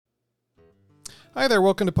Hi there,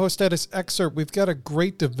 welcome to Post Status Excerpt. We've got a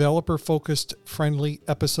great developer-focused, friendly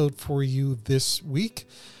episode for you this week.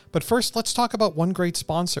 But first, let's talk about one great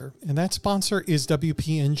sponsor, and that sponsor is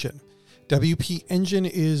WP Engine. WP Engine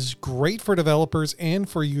is great for developers and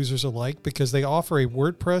for users alike because they offer a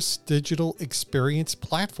WordPress digital experience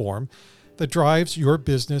platform that drives your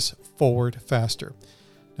business forward faster.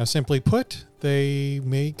 Now, simply put, they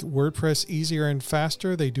make WordPress easier and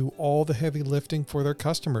faster. They do all the heavy lifting for their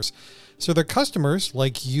customers. So their customers,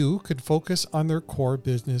 like you, could focus on their core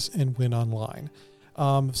business and win online.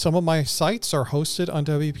 Some of my sites are hosted on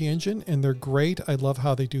WP Engine, and they're great. I love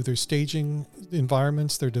how they do their staging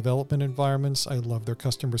environments, their development environments. I love their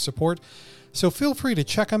customer support. So feel free to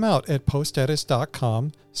check them out at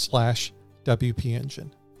poststatus.com/WP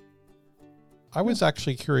Engine. I was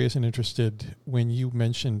actually curious and interested when you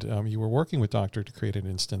mentioned you were working with Docker to create an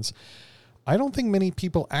instance. I don't think many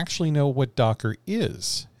people actually know what Docker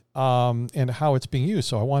is and how it's being used.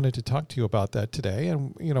 So I wanted to talk to you about that today.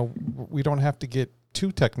 And, you know, we don't have to get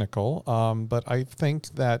too technical, but I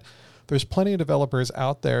think that there's plenty of developers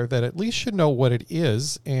out there that at least should know what it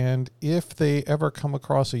is. And if they ever come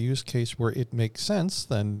across a use case where it makes sense,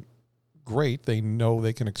 then great. They know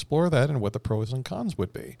they can explore that and what the pros and cons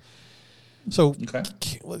would be. So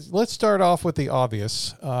let's start off with the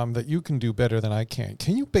obvious that you can do better than I can.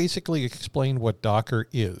 Can you basically explain what Docker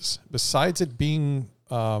is, besides it being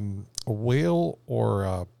a whale or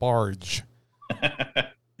a barge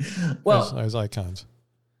Well, as icons?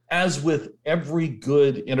 As with every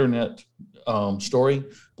good internet story,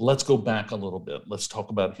 let's go back a little bit. Let's talk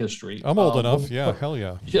about history. I'm old enough. Yeah, hell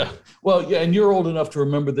yeah. Yeah. Well, yeah, and you're old enough to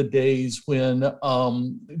remember the days when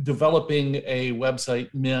developing a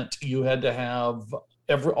website meant you had to have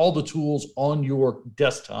all the tools on your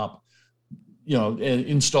desktop, you know,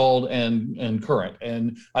 installed and current.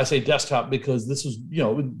 And I say desktop because this is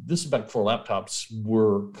back before laptops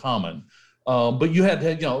were common. But you had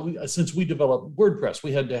to, since we developed WordPress,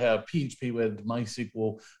 we had to have PHP, we had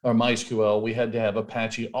MySQL or MySQL, we had to have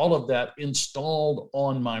Apache, all of that installed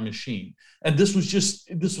on my machine. And this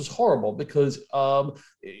was horrible because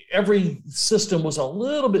every system was a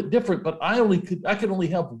little bit different, but I could only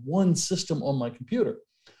have one system on my computer.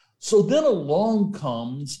 So then along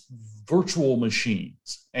comes virtual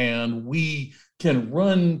machines, and we can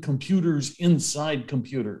run computers inside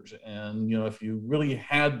computers. And, if you really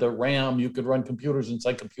had the RAM, you could run computers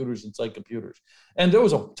inside computers inside computers. And there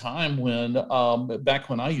was a time when, back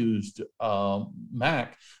when I used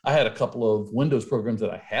Mac, I had a couple of Windows programs that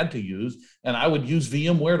I had to use, and I would use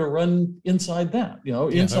VMware to run inside that.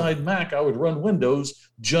 Inside Mac, I would run Windows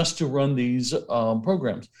just to run these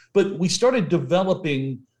programs. But we started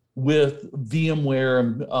developing with VMware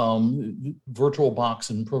and VirtualBox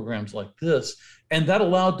and programs like this. And that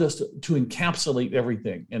allowed us to encapsulate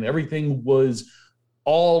everything. And everything was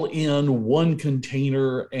all in one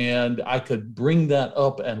container. And I could bring that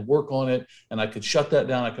up and work on it. And I could shut that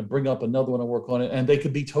down. I could bring up another one and work on it. And they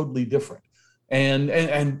could be totally different.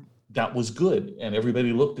 And that was good. And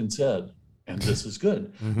everybody looked and said, and this is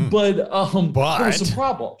good. Mm-hmm. But there were some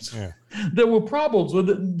problems. Yeah. There were problems with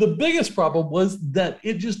it. The biggest problem was that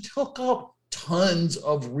it just took up tons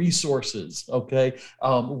of resources,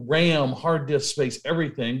 RAM, hard disk space,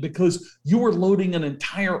 everything, because you were loading an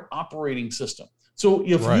entire operating system. So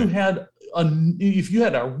if you had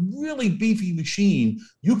a really beefy machine,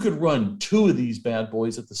 you could run two of these bad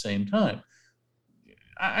boys at the same time.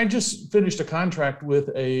 I just finished a contract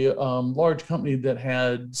with a large company that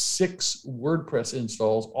had 6 WordPress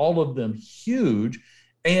installs, all of them huge,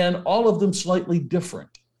 and all of them slightly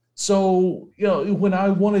different. So, when I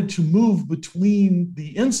wanted to move between the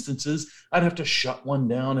instances, I'd have to shut one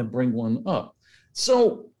down and bring one up.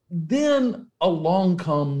 So then along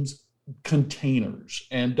comes containers,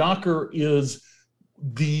 and Docker is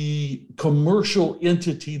the commercial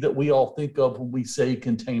entity that we all think of when we say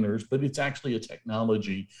containers, but it's actually a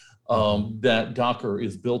technology that Docker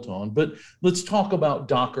is built on. But let's talk about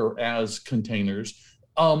Docker as containers.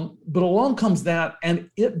 But along comes that, and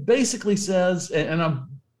it basically says, and I'm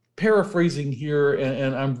paraphrasing here,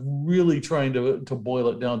 and I'm really trying to boil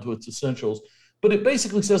it down to its essentials, but it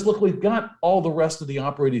basically says, look, we've got all the rest of the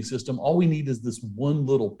operating system. All we need is this one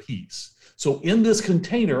little piece. So in this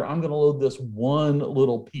container, I'm going to load this one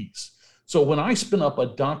little piece. So when I spin up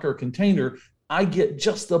a Docker container, I get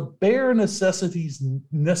just the bare necessities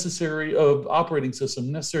necessary of operating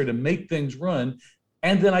system necessary to make things run.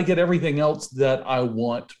 And then I get everything else that I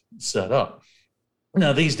want set up.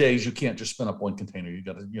 Now, these days, you can't just spin up one container. You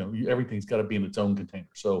got to, everything's got to be in its own container.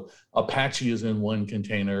 So Apache is in one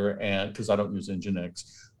container, and because I don't use Nginx.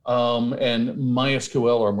 And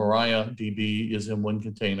MySQL or MariaDB is in one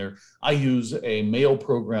container. I use a mail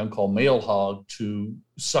program called MailHog to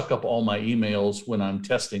suck up all my emails when I'm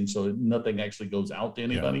testing, so nothing actually goes out to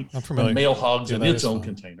anybody. I'm familiar. And MailHog's in its own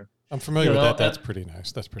container. I'm familiar with that. That's pretty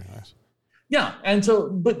nice. That's pretty nice. Yeah, and so,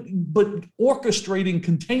 but orchestrating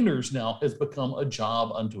containers now has become a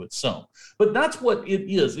job unto itself. But that's what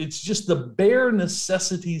it is. It's just the bare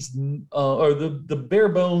necessities, or the bare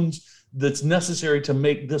bones that's necessary to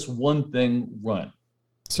make this one thing run.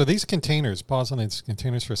 So these containers, pause on these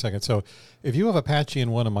containers for a second. So if you have Apache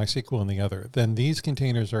in one and MySQL in the other, then these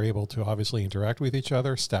containers are able to obviously interact with each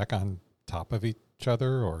other, stack on top of each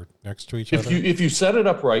other or next to each other. If you set it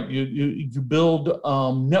up right, you build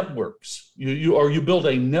networks. You build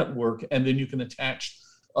a network, and then you can attach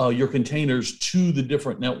your containers to the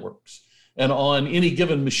different networks. And on any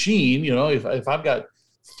given machine, if I've got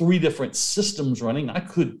 3 different systems running, I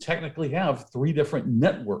could technically have 3 different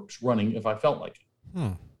networks running if I felt like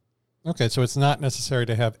it. Okay, so it's not necessary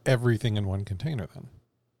to have everything in one container then.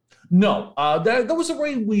 No, that was the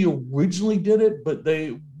way we originally did it, but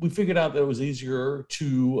we figured out that it was easier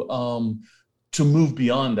to move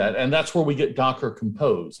beyond that, and that's where we get Docker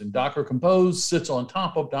Compose. And Docker Compose sits on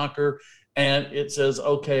top of Docker, and it says,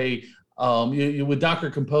 okay, with Docker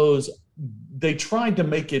Compose, they tried to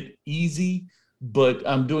make it easy, but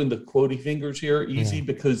I'm doing the quotey fingers here, easy,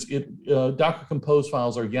 because Docker Compose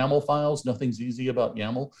files are YAML files. Nothing's easy about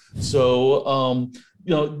YAML. So,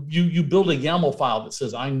 you build a YAML file that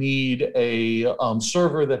says, I need a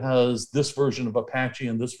server that has this version of Apache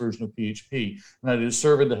and this version of PHP. And I need a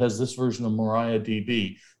server that has this version of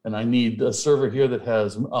MariaDB. And I need a server here that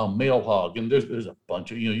has MailHog. And there's a bunch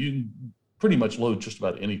of, you can pretty much load just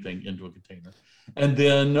about anything into a container. And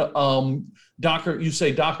then you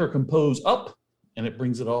say Docker Compose up, and it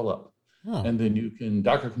brings it all up. And then you can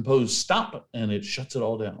Docker Compose stop, and it shuts it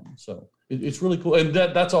all down. So it's really cool. And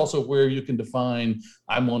that's also where you can define,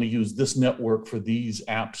 I want to use this network for these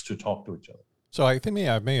apps to talk to each other. So I think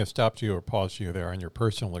I may have stopped you or paused you there on your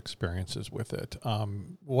personal experiences with it.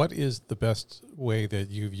 What is the best way that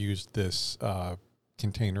you've used this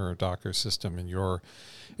container or Docker system in your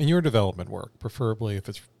development work, preferably if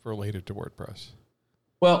it's related to WordPress?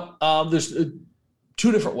 Well, there's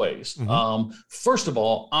 2 different ways. First of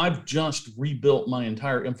all, I've just rebuilt my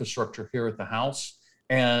entire infrastructure here at the house.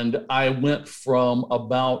 And I went from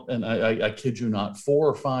and I kid you not, 4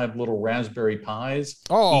 or 5 little Raspberry Pis,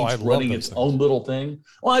 each running its own little thing.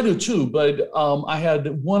 Well, I do too, but I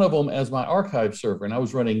had one of them as my archive server, and I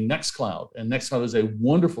was running Nextcloud. And Nextcloud is a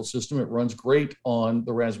wonderful system. It runs great on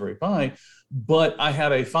the Raspberry Pi, but I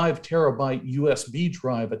had a 5 terabyte USB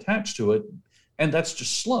drive attached to it, and that's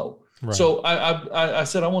just slow. Right. So I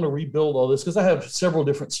said, I want to rebuild all this because I have several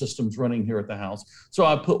different systems running here at the house. So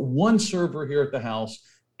I put one server here at the house,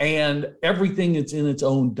 and everything is in its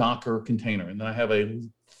own Docker container. And then I have a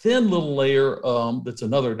thin little layer that's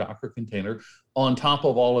another Docker container on top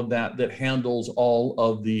of all of that handles all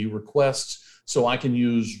of the requests. So I can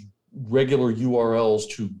use regular URLs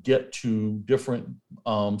to get to different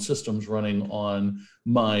systems running on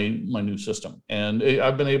my new system. And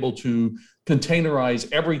I've been able to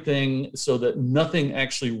containerize everything so that nothing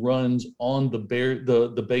actually runs on the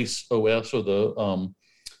base OS or the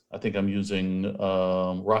I think I'm using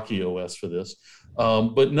Rocky OS for this,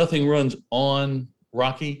 but nothing runs on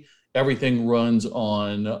Rocky. Everything runs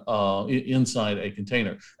on inside a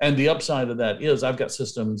container. And the upside of that is I've got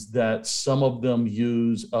systems that some of them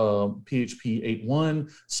use PHP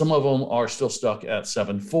 8.1. Some of them are still stuck at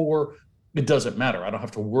 7.4. It doesn't matter. I don't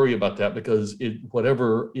have to worry about that because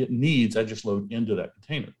whatever it needs, I just load into that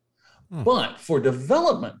container. But for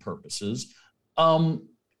development purposes,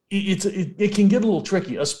 it can get a little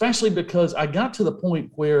tricky, especially because I got to the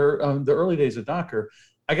point where the early days of Docker,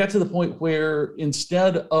 I got to the point where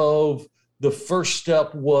instead of the first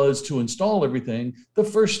step was to install everything, the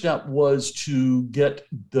first step was to get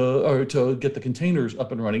the containers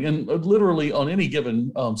up and running. And literally on any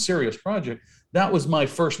given serious project, that was my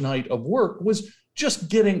first night of work, was just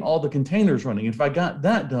getting all the containers running. If I got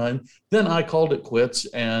that done, then I called it quits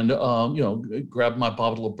and grabbed my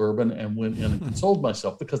bottle of bourbon and went in and consoled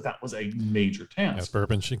myself, because that was a major task. Yeah,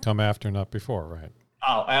 bourbon should come after, not before, right?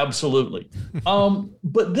 Oh, absolutely.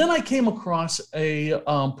 But then I came across a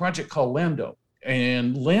project called Lando,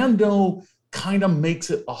 and Lando kind of makes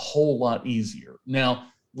it a whole lot easier. Now,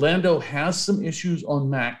 Lando has some issues on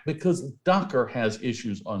Mac because Docker has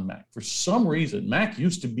issues on Mac. For some reason, Mac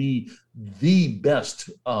used to be the best.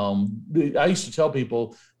 I used to tell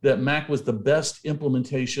people that Mac was the best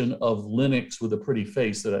implementation of Linux with a pretty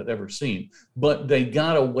face that I'd ever seen. But they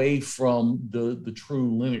got away from the true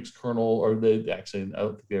Linux kernel, or actually, I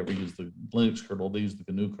don't think they ever used the Linux kernel. They used the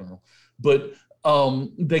GNU kernel. But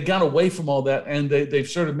they got away from all that, and they've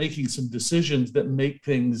started making some decisions that make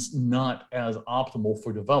things not as optimal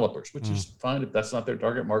for developers, which is fine. If that's not their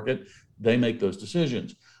target market, they make those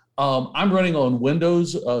decisions. I'm running on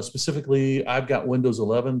Windows. Specifically, I've got Windows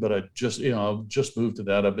 11, but I've just moved to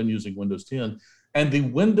that. I've been using Windows 10. And the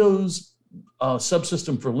Windows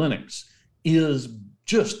subsystem for Linux is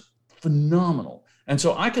just phenomenal. And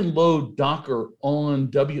so I can load Docker on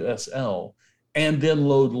WSL and then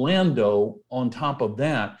load Lando on top of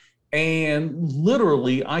that. And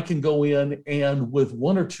literally, I can go in and with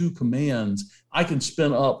one or two commands, I can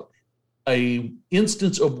spin up a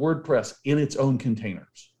instance of WordPress in its own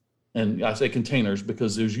containers. And I say containers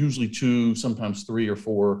because there's usually 2, sometimes 3 or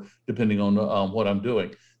 4, depending on what I'm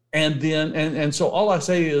doing. And then, and so all I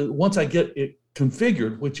say is once I get it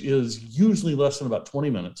configured, which is usually less than about 20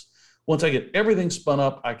 minutes, once I get everything spun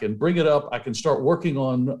up, I can bring it up. I can start working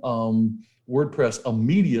on WordPress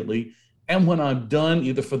immediately. And when I'm done,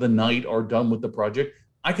 either for the night or done with the project,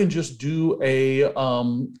 I can just do a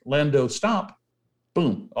Lando stop,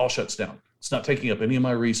 boom, all shuts down. It's not taking up any of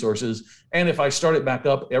my resources. And if I start it back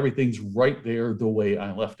up, everything's right there the way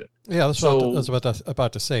I left it. Yeah, that's what I was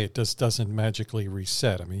about to say. It just doesn't magically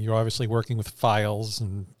reset. I mean, you're obviously working with files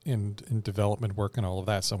and development work and all of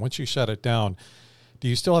that. So once you shut it down, do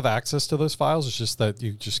you still have access to those files? It's just that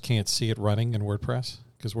you just can't see it running in WordPress?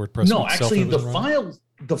 Because WordPress. No, actually,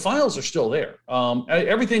 the files are still there.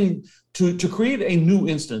 Everything to create a new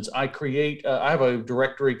instance, I have a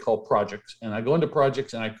directory called projects, and I go into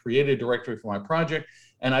projects and I create a directory for my project,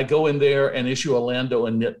 and I go in there and issue a Lando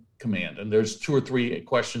init command. And there's 2 or 3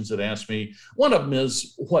 questions that ask me. One of them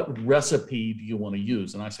is, what recipe do you want to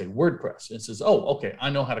use? And I say WordPress. It says, oh, okay,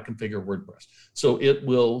 I know how to configure WordPress. So it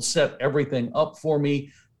will set everything up for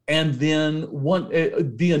me. And then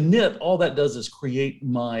the init, all that does is create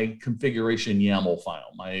my configuration YAML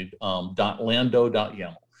file, my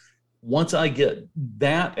 .lando.yaml. Once I get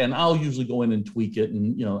that, and I'll usually go in and tweak it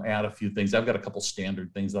and add a few things. I've got a couple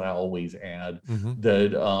standard things that I always add.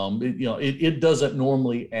 That it doesn't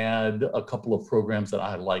normally add a couple of programs that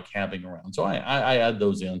I like having around, so I add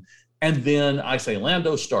those in. And then I say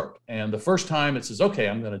Lando start, and the first time it says, okay,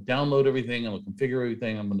 I'm going to download everything, I'm going to configure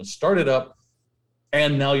everything, I'm going to start it up.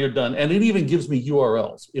 And now you're done. And it even gives me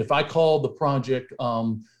URLs. If I call the project,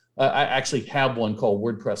 I actually have one called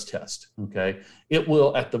WordPress test, okay? It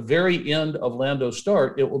will, at the very end of Lando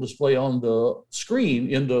start, it will display on the screen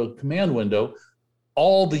in the command window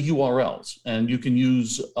all the URLs. And you can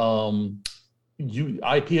use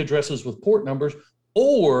IP addresses with port numbers,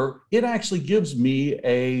 or it actually gives me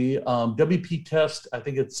a WP test, I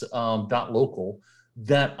think it's .local,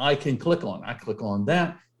 that I can click on. I click on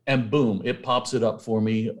that, and boom, it pops it up for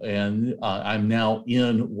me, and I'm now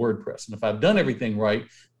in WordPress. And if I've done everything right,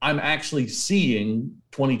 I'm actually seeing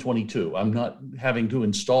 2022. I'm not having to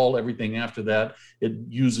install everything after that. It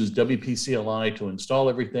uses WP CLI to install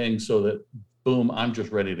everything so that, boom, I'm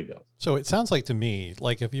just ready to go. So it sounds like to me,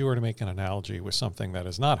 like if you were to make an analogy with something that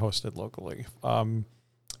is not hosted locally, I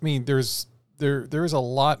mean, there is a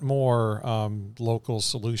lot more local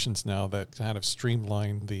solutions now that kind of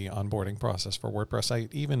streamline the onboarding process for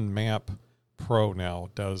WordPress. Even Map Pro now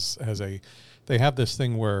they have this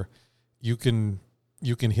thing where you can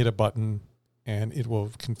hit a button and it will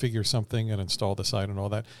configure something and install the site and all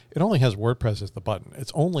that. It only has WordPress as the button.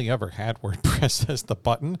 It's only ever had WordPress as the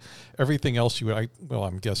button. Everything else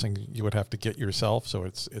I'm guessing you would have to get yourself, so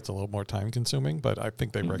it's a little more time consuming, but I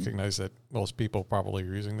think they recognize that most people probably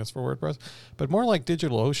are using this for WordPress. But more like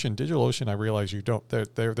DigitalOcean, I realize you don't,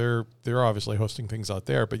 they're obviously hosting things out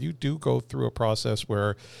there, but you do go through a process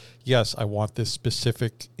where, yes, I want this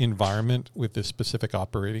specific environment with this specific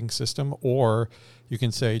operating system, or you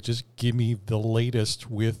can say, just give me the latest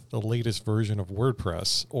with the latest version of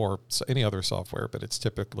WordPress or any other software, but it's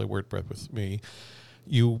typically WordPress with me.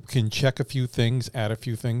 You can check a few things, add a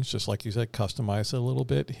few things, just like you said, customize it a little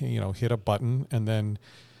bit, hit a button, and then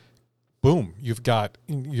boom, you've got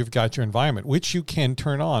your environment, which you can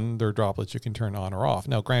turn on. There are droplets you can turn on or off.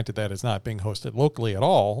 Now, granted, that is not being hosted locally at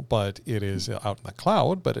all, but it is out in the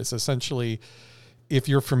cloud. But it's essentially, if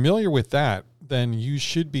you're familiar with that, then you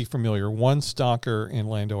should be familiar. Once Docker and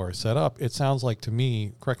Lando are set up, it sounds like to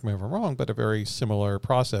me, correct me if I'm wrong, but a very similar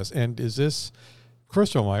process. And is this,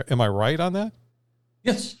 first of all, am I right on that?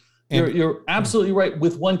 Yes. And You're absolutely right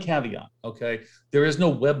with one caveat. Okay. There is no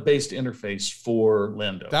web-based interface for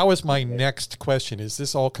Lando. that was my next question. Is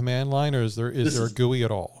this all command line, or is there a GUI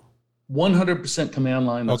at all? 100% command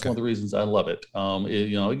line. That's Okay. one of the reasons I love it.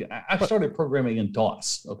 I started programming in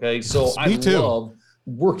DOS. Okay. So Me I too. love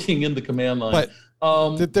working in the command line.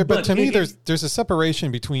 But to me, there's a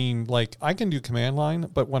separation between, like, I can do command line,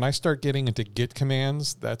 but when I start getting into Git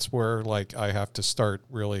commands, that's where, like, I have to start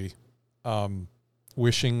really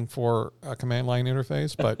wishing for a command line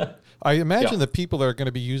interface. But I imagine the people that are going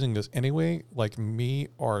to be using this anyway, like me,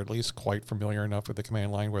 are at least quite familiar enough with the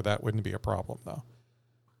command line where that wouldn't be a problem, though.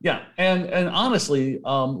 Yeah, and honestly,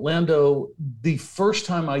 Lando, the first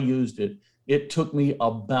time I used it, it took me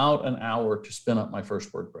about an hour to spin up my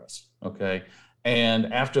first WordPress. Okay.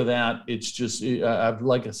 And after that, it's just,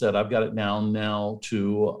 like I said, I've got it down now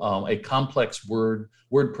to a complex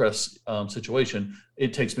WordPress situation.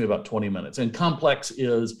 It takes me about 20 minutes. And complex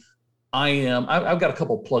is, I've got a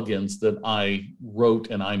couple plugins that I wrote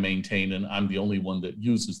and I maintain, and I'm the only one that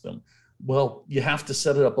uses them. Well, you have to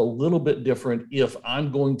set it up a little bit different if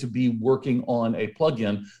I'm going to be working on a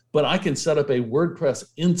plugin, but I can set up a WordPress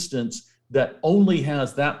instance that only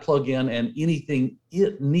has that plugin and anything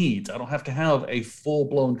it needs. I don't have to have a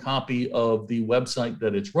full-blown copy of the website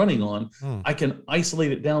that it's running on. I can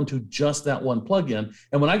isolate it down to just that one plugin.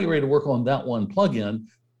 And when I get ready to work on that one plugin,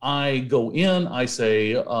 I go in, I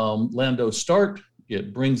say, Lando start,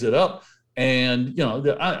 it brings it up. And,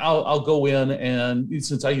 I'll go in, and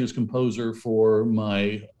since I use Composer for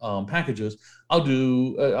my packages,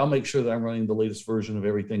 I'll make sure that I'm running the latest version of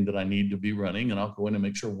everything that I need to be running, and I'll go in and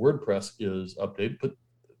make sure WordPress is updated, but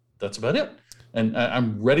that's about it. And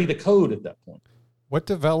I'm ready to code at that point.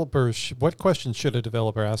 What questions should a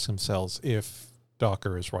developer ask themselves if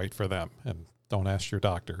Docker is right for them? And don't ask your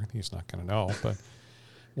doctor. He's not going to know, but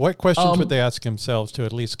what questions would they ask themselves to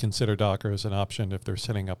at least consider Docker as an option if they're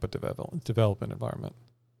setting up a development environment?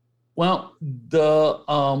 Well,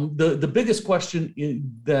 the biggest question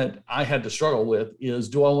that I had to struggle with is,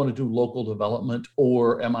 do I want to do local development,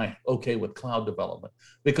 or am I okay with cloud development?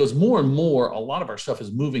 Because more and more, a lot of our stuff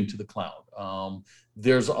is moving to the cloud.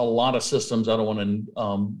 There's a lot of systems. I don't want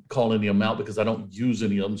to call any of them out because I don't use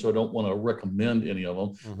any of them, so I don't want to recommend any of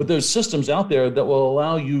them. Mm-hmm. But there's systems out there that will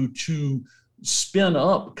allow you to spin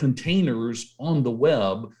up containers on the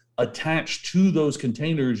web attached to those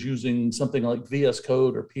containers using something like VS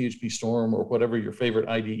Code or PHP Storm or whatever your favorite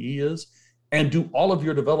IDE is, and do all of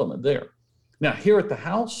your development there. Now, here at the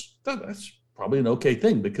house, that's probably an okay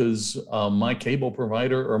thing because my cable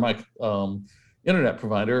provider or my internet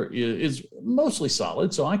provider is mostly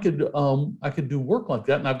solid, so I could do work like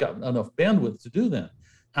that, and I've got enough bandwidth to do that.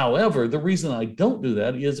 However, the reason I don't do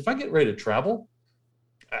that is if I get ready to travel,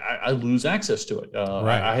 I lose access to it.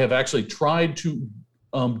 Right. I have actually tried to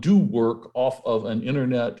do work off of an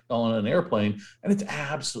internet on an airplane, and it's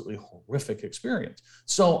absolutely horrific experience.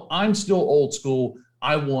 So I'm still old school.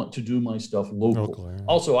 I want to do my stuff local. Yeah.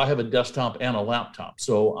 Also, I have a desktop and a laptop,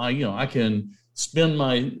 so I can spin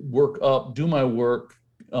my work up, do my work,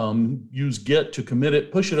 use Git to commit it,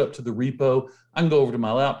 push it up to the repo. I can go over to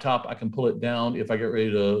my laptop. I can pull it down if I get ready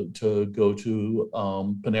to go to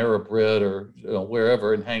Panera Bread or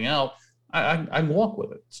wherever and hang out. I can walk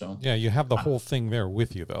with it. So yeah, you have the whole thing there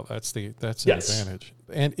with you, though. That's an advantage.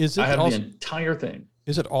 And I have the entire thing.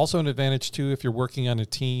 Is it also an advantage too if you're working on a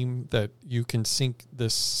team that you can sync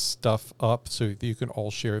this stuff up so that you can all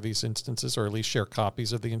share these instances, or at least share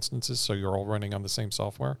copies of the instances, so you're all running on the same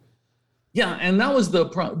software? Yeah, and that was the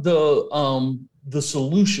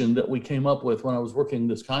solution that we came up with when I was working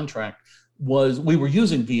this contract. Was we were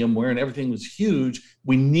using VMware and everything was huge.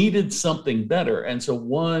 We needed something better, and so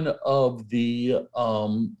one of the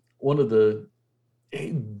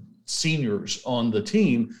seniors on the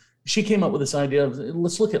team, she came up with this idea of,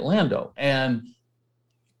 let's look at Lando, and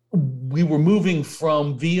we were moving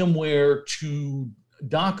from VMware to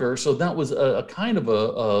Docker, so that was a kind of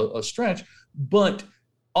a stretch, but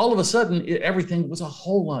all of a sudden, everything was a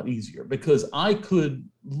whole lot easier because I could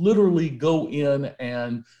literally go in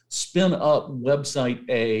and spin up website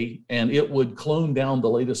A, and it would clone down the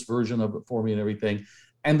latest version of it for me and everything.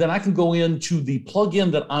 And then I could go into the plugin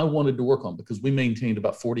that I wanted to work on because we maintained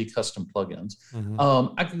about 40 custom plugins.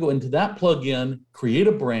 Mm-hmm. I could go into that plugin, create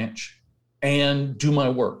a branch, and do my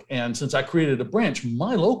work. And since I created a branch,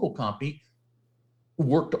 my local copy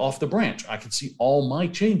worked off the branch. I could see all my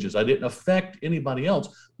changes. I didn't affect anybody else.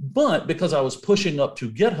 But because I was pushing up to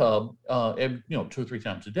GitHub, 2 or 3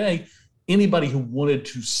 times a day, anybody who wanted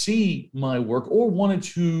to see my work or wanted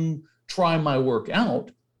to try my work out,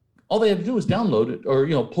 all they had to do was download it or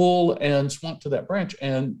pull and swap to that branch,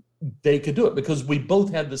 and they could do it because we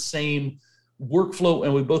both had the same workflow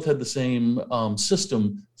and we both had the same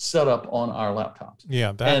system set up on our laptops.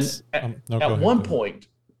 Yeah, that's at one point,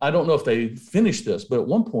 I don't know if they finished this, but at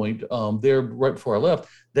one point there, right before I left,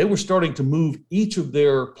 they were starting to move each of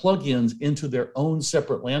their plugins into their own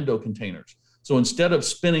separate Lando containers. So instead of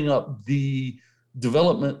spinning up the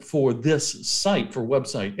development for this site, for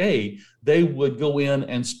website A, they would go in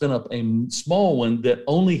and spin up a small one that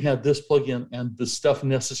only had this plugin and the stuff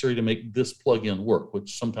necessary to make this plugin work,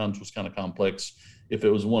 which sometimes was kind of complex if it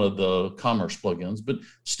was one of the commerce plugins. But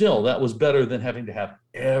still, that was better than having to have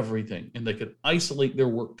everything, and they could isolate their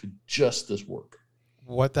work to just this work.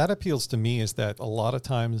 What that appeals to me is that a lot of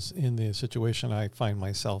times in the situation I find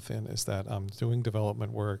myself in is that I'm doing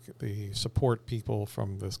development work, the support people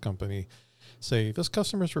from this company say, this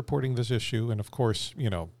customer's reporting this issue, and of course,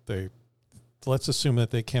 let's assume that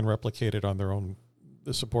they can replicate it on their own,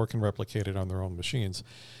 the support can replicate it on their own machines.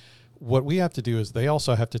 What we have to do is they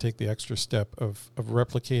also have to take the extra step of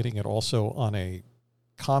replicating it also on a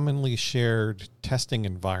commonly shared testing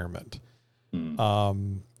environment,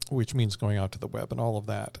 which means going out to the web and all of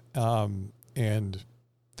that. And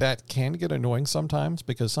that can get annoying sometimes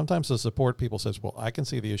because sometimes the support people says, well, I can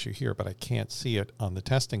see the issue here, but I can't see it on the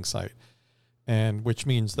testing site. And which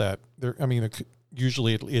means that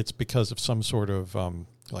usually it's because of some sort of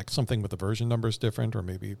like something with the version numbers different, or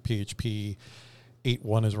maybe PHP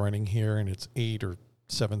 8.1 is running here and it's 8 or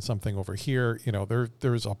 7 something over here.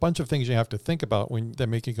 There's a bunch of things you have to think about that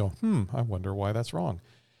make you go, I wonder why that's wrong.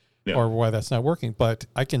 Yeah. Or why that's not working. But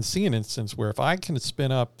I can see an instance where if I can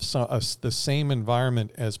spin up the same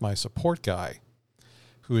environment as my support guy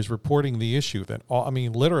who is reporting the issue, then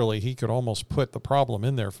literally he could almost put the problem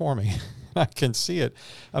in there for me. I can see it,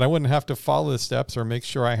 and I wouldn't have to follow the steps or make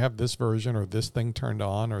sure I have this version or this thing turned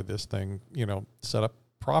on or this thing, set up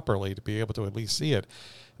properly to be able to at least see it.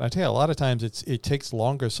 And I tell you, a lot of times it takes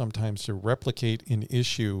longer sometimes to replicate an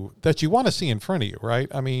issue that you want to see in front of you, right?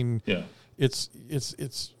 Yeah. It's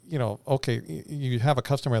okay, you have a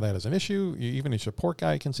customer that has an issue, even a support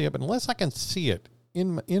guy can see it, but unless I can see it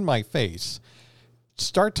in my face,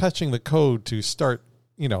 start touching the code to start,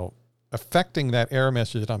 affecting that error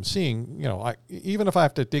message that I'm seeing, even if I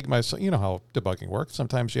have to dig myself, how debugging works.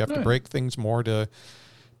 Sometimes you have to break things more to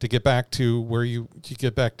get back to where you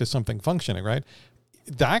get back to something functioning, right?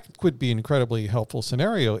 That could be an incredibly helpful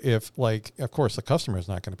scenario if, of course, the customer is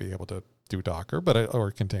not going to be able to do Docker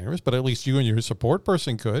or containers, but at least you and your support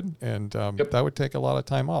person could, and that would take a lot of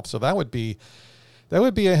time off. So that would be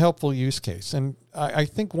a helpful use case. And I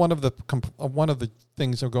think one of the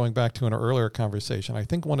things of going back to an earlier conversation, I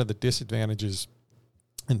think one of the disadvantages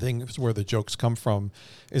and things where the jokes come from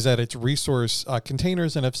is that it's resource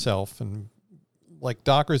containers in itself, and like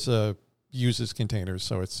Docker's uses containers,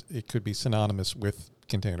 so it could be synonymous with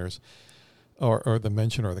containers or the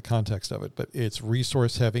mention or the context of it, but it's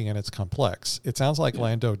resource heavy and it's complex. It sounds like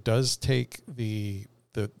Lando does take the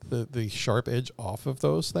sharp edge off of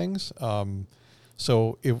those things.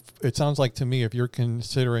 So it sounds like to me, if you're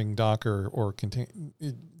considering Docker or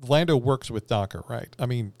Lando works with Docker, right?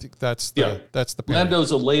 That's the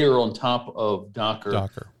Lando's a layer on top of Docker.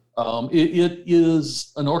 It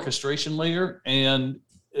is an orchestration layer, and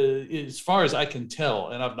as far as I can tell,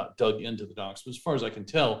 and I've not dug into the docs, but as far as I can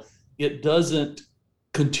tell, it doesn't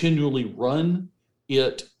continually run.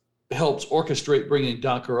 It helps orchestrate bringing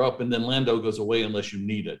Docker up, and then Lando goes away unless you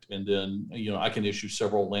need it. And then, I can issue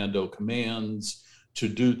several Lando commands to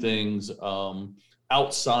do things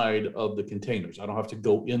outside of the containers. I don't have to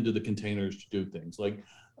go into the containers to do things. Like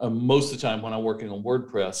most of the time when I'm working on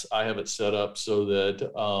WordPress, I have it set up so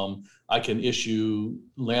that I can issue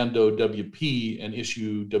Lando WP and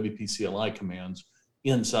issue WP CLI commands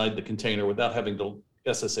inside the container without having to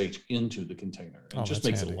SSH into the container. It just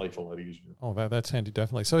makes the life a lot easier. Oh, that's handy,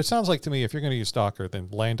 definitely. So it sounds like to me, if you're going to use Docker, then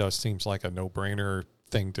Lando seems like a no-brainer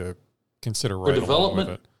thing to consider right for development.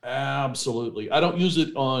 Along with it. Absolutely. I don't use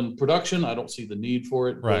it on production. I don't see the need for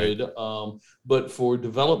it. Right. But for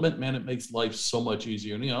development, man, it makes life so much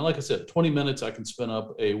easier. And, like I said, 20 minutes, I can spin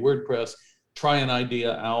up a WordPress, try an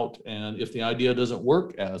idea out, and if the idea doesn't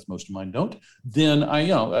work, as most of mine don't, then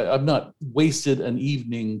I've not wasted an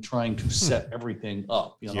evening trying to set everything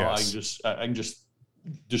up. Yes. I can just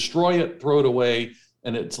destroy it, throw it away,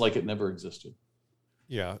 and it's like it never existed.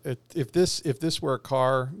 Yeah, if this were a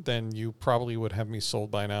car, then you probably would have me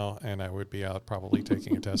sold by now, and I would be out probably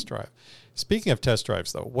taking a test drive. Speaking of test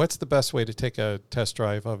drives, though, what's the best way to take a test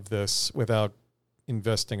drive of this without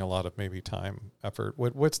investing a lot of maybe time, effort?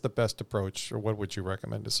 What's the best approach, or what would you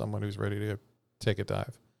recommend to someone who's ready to take a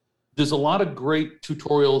dive? There's a lot of great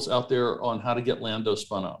tutorials out there on how to get Lando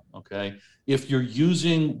spun up. Okay. If you're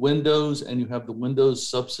using Windows and you have the Windows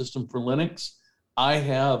subsystem for Linux, I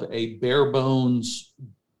have a bare bones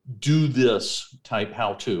do this type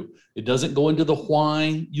how to. It doesn't go into the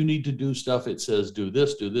why you need to do stuff. It says do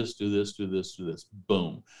this, do this, do this, do this, do this.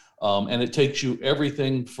 Boom. And it takes you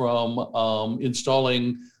everything from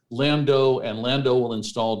installing Lando, and Lando will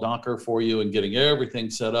install Docker for you and getting everything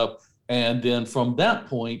set up. And then from that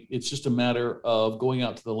point, it's just a matter of going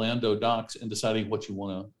out to the Lando docs and deciding what you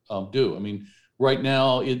want to do. I mean, right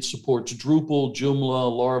now it supports Drupal,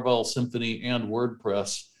 Joomla, Laravel, Symfony, and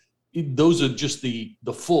WordPress. Those are just the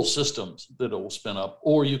full systems that it will spin up.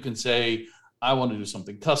 Or you can say, I want to do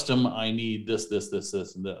something custom. I need this, this, this,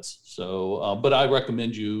 this, and this. So, but I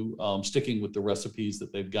recommend you sticking with the recipes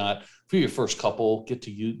that they've got for your first couple. Get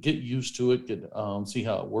used to it. See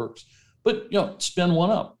how it works. But spin one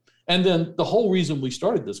up. And then the whole reason we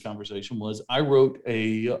started this conversation was I wrote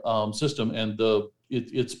a system, and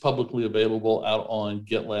it's publicly available out on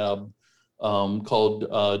GitLab called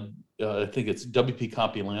I think it's WP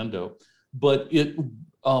Copy Lando, but it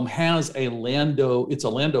has a Lando. It's a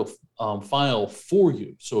Lando file for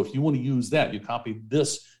you. So if you want to use that, you copy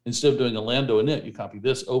this instead of doing a Lando init. You copy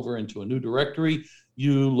this over into a new directory.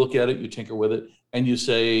 You look at it, you tinker with it, and you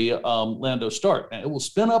say Lando start, and it will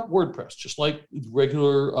spin up WordPress just like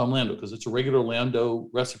regular Lando, because it's a regular Lando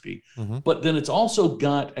recipe. Mm-hmm. But then it's also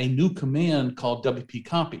got a new command called WP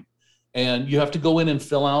copy, and you have to go in and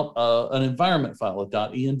fill out an environment file, a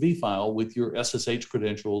 .env file with your SSH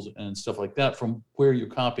credentials and stuff like that from where you're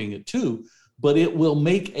copying it to. But it will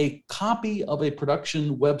make a copy of a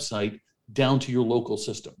production website down to your local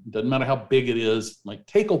system. It doesn't matter how big it is. It might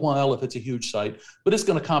take a while if it's a huge site, but it's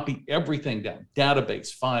going to copy everything down: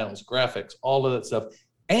 database, files, graphics, all of that stuff.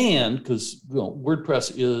 And because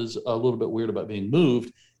WordPress is a little bit weird about being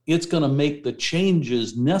moved, it's going to make the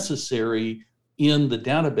changes necessary in the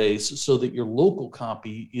database so that your local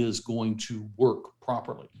copy is going to work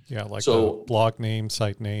properly. Yeah, like the blog name,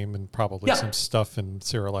 site name, and probably some stuff in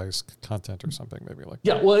serialized content or something, maybe like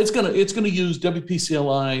that. Well, it's gonna use WP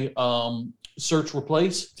CLI search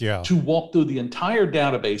replace to walk through the entire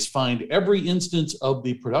database, find every instance of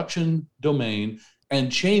the production domain,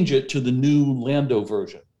 and change it to the new Lando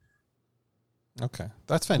version. Okay,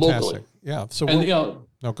 that's fantastic. Locally. Yeah. So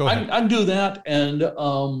no, go ahead. I can do that, and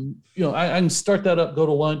I can start that up, go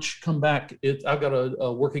to lunch, come back. I've got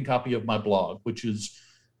a working copy of my blog, which has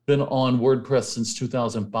been on WordPress since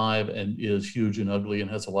 2005 and is huge and ugly and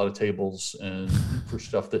has a lot of tables and for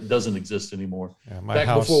stuff that doesn't exist anymore. Yeah, back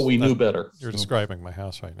house, before we knew better. You're describing my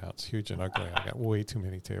house right now. It's huge and ugly. I got way too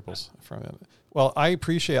many tables from it. Well, I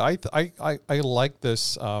appreciate. I like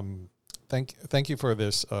this. Thank you for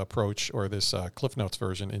this approach, or this Cliff Notes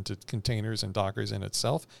version into containers and Dockers in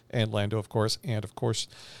itself, and Lando, of course, and of course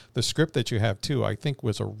the script that you have too. I think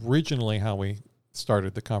was originally how we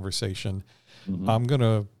started the conversation. Mm-hmm. I'm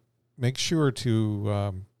gonna make sure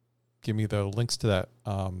to give me the links to that.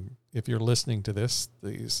 If you're listening to this,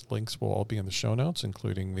 these links will all be in the show notes,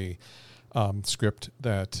 including the script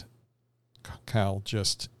that Cal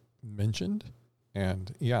just mentioned.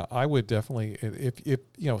 And yeah, I would definitely, if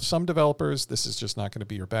some developers, this is just not going to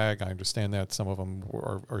be your bag. I understand that some of them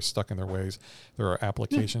are stuck in their ways. There are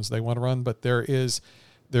applications they want to run, but there is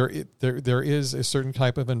a certain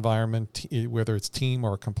type of environment, whether it's team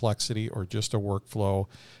or complexity or just a workflow.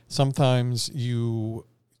 Sometimes you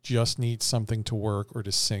just need something to work or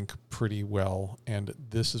to sync pretty well, and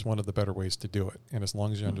this is one of the better ways to do it. And as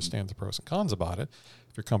long as you understand the pros and cons about it,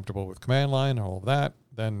 if you're comfortable with command line and all of that,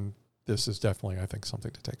 then this is definitely, I think,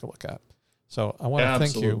 something to take a look at. So I want to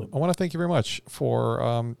thank you. I want to thank you very much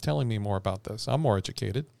for telling me more about this. I'm more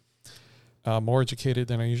educated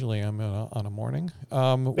than I usually am on a morning.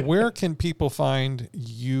 Where can people find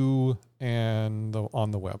you on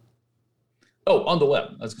the web? Oh, on the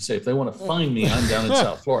web. I was going to say, if they want to find me, I'm down in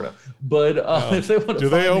South Florida. But if they want to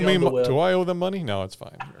find me on the web, do I owe them money? No, it's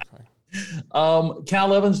fine. You're fine.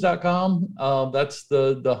 calevans.com. That's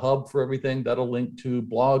the hub for everything. That'll link to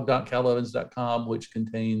blog.calevans.com, which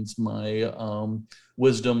contains my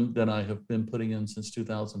wisdom that I have been putting in since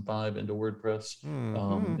 2005 into WordPress.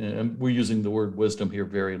 Mm-hmm. And we're using the word wisdom here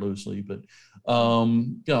very loosely, but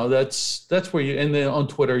that's where you, and then on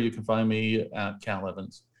Twitter you can find me at Cal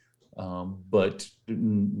Evans. But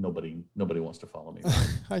nobody wants to follow me.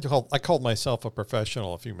 I called myself a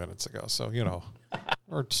professional a few minutes ago, so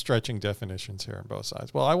We're stretching definitions here on both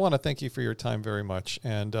sides. Well, I want to thank you for your time very much.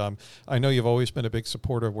 And I know you've always been a big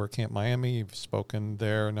supporter of WordCamp Miami. You've spoken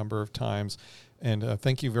there a number of times. And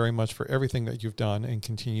thank you very much for everything that you've done and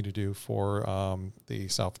continue to do for the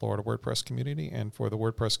South Florida WordPress community and for the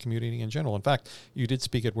WordPress community in general. In fact, you did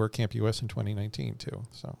speak at WordCamp US in 2019 too.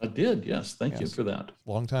 So I did, yes. Thank you for that.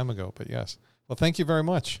 Long time ago, but yes. Well, thank you very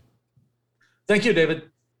much. Thank you, David.